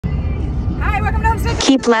come downstairs.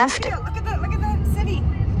 Keep left. Look at the city.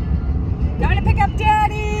 Going to pick up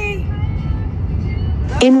Daddy.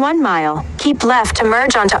 In 1 mile, keep left to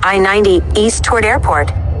merge onto I-90 east toward airport.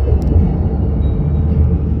 Look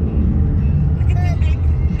at the big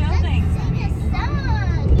buildings.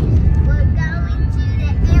 We're going to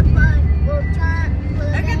the airport.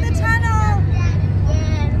 Look at the tunnel.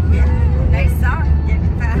 Yeah. Yeah, nice song.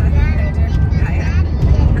 Getting fat.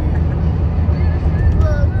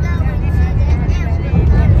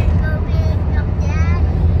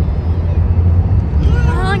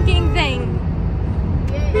 Honking thing.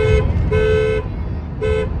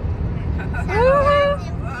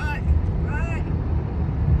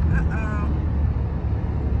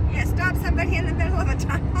 Stop somebody in the middle of a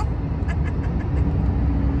tunnel.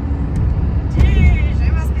 Jeez, they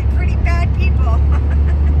must be pretty bad people.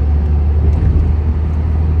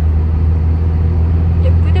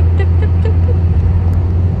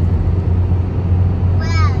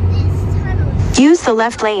 Use the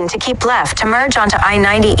left lane to keep left to merge onto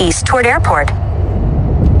I-90 east toward airport.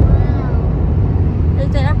 There's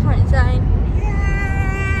the airport sign.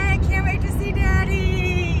 Yeah, I can't wait to see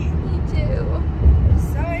Daddy. Me too.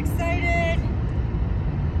 So excited.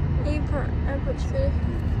 Airport's good.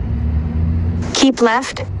 Keep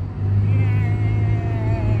left. Yay.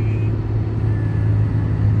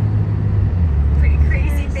 Pretty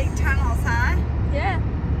crazy big tunnels, huh? Yeah.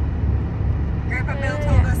 Grandpa Bill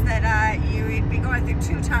told us that we'd be going through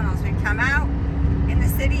 2 tunnels. We'd come out in the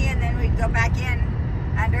city and then we'd go back in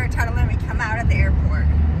under a tunnel and we'd come out at the airport.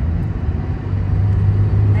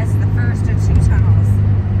 That's the first of 2 tunnels.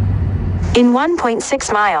 In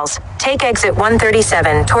 1.6 miles, take exit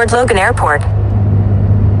 137 toward Logan Airport.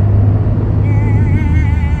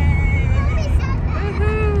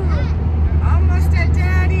 Almost at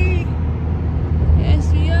Daddy. Yes,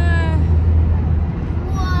 we are.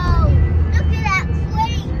 Whoa, look at that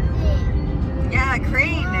crane thing. Yeah, a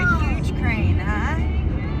crane, a huge crane, huh?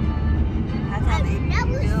 That's how they I've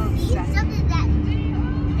never build seen stuff. something that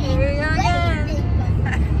Here we go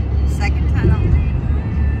again. Second tunnel.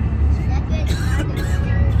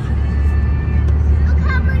 Look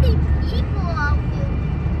how many people are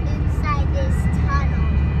inside this tunnel.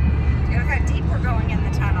 Yeah, look how deep we're going in the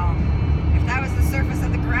tunnel. If that was the surface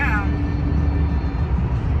of the ground.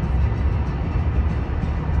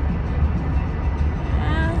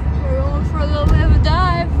 Yeah, we're going for a little bit of a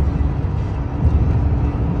dive.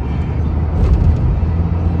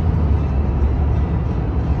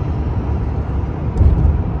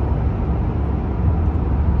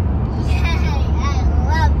 Yay, I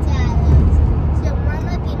love tunnels. So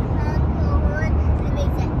Mama can honk her horn and it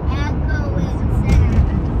makes an echoing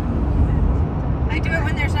sound. I do it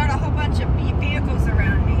when there's not a whole bunch of vehicles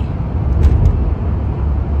around me.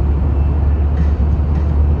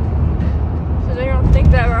 So they don't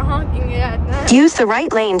think that we're honking at that. Use the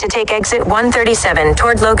right lane to take exit 137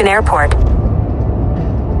 toward Logan Airport. Let's get.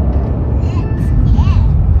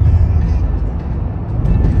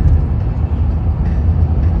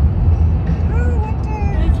 Ooh,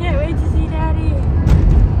 winter. I can't wait to see Daddy.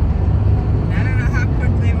 I don't know how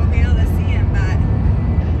quickly we'll be able to see him, but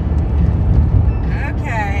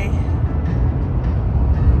okay.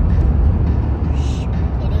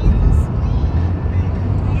 Get in the sleep.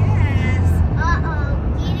 Yes. Uh-oh,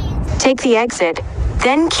 get into Take the exit,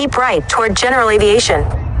 then keep right toward General Aviation.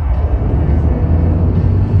 Okay.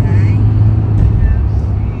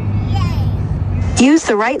 Yay. Use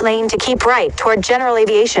the right lane to keep right toward General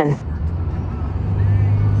Aviation.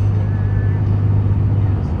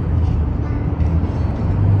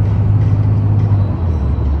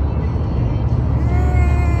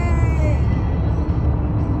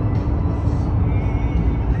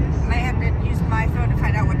 Might have to use my phone to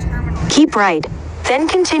find out what terminal. Keep right, then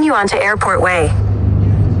continue onto Airport Way.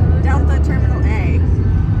 Delta Terminal A.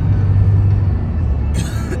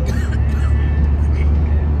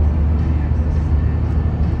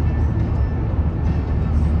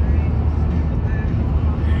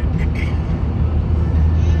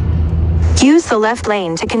 Use the left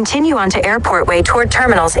lane to continue onto Airport Way toward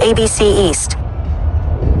terminals ABC East.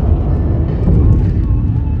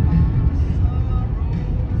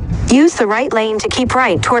 Use the right lane to keep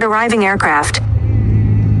right toward arriving aircraft.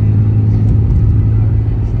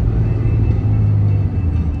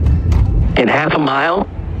 In half a mile,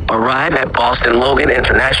 arrive at Boston Logan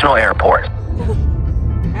International Airport.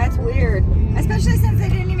 That's weird. Especially since they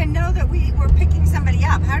didn't even know that we were picking somebody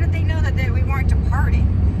up. How did they know that we weren't departing?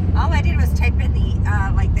 All I did was type in the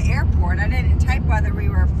the airport. I didn't type whether we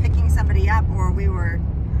were picking somebody up or we were.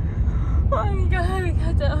 Oh my god, we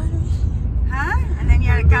got that on me. Huh? And then you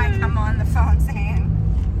had a guy come on the phone saying,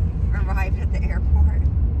 arrived at the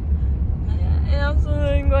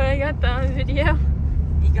video.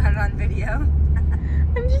 You got it on video?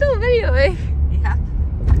 I'm still videoing. Yeah.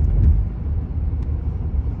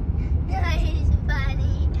 That is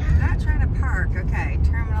funny. I'm not trying to park. Okay,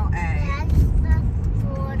 Terminal A. That's the I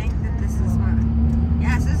fourth. think that this is what.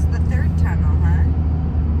 Yes, this is the third tunnel, huh?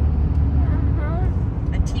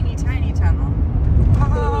 A teeny tiny tunnel.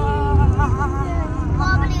 Probably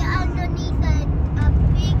underneath a big group of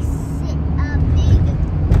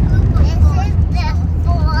this is the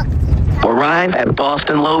fourth. Arrive at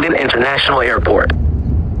Boston Logan International Airport.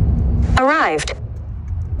 Arrived.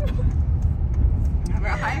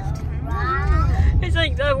 Arrived. Wow. It's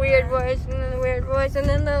like the weird voice and then the weird voice and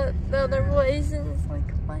then the other voice and it's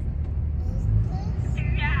like what?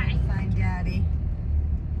 Find Daddy.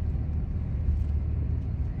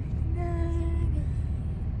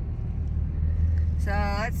 So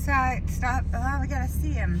let's stop. Oh, we gotta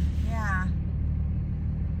see him. Yeah.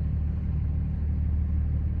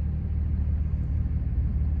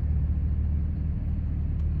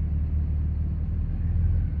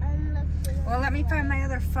 Well, let me find my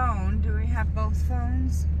other phone. Do we have both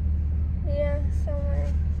phones? Yeah,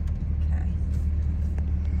 somewhere. Okay.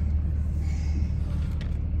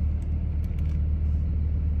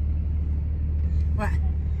 What?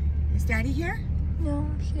 Is Daddy here? No,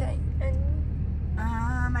 should I?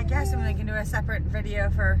 I guess we can do a separate video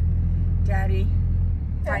for Daddy.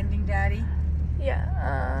 Finding Daddy.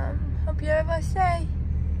 Yeah, hope you have a say.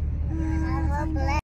 Have a blessed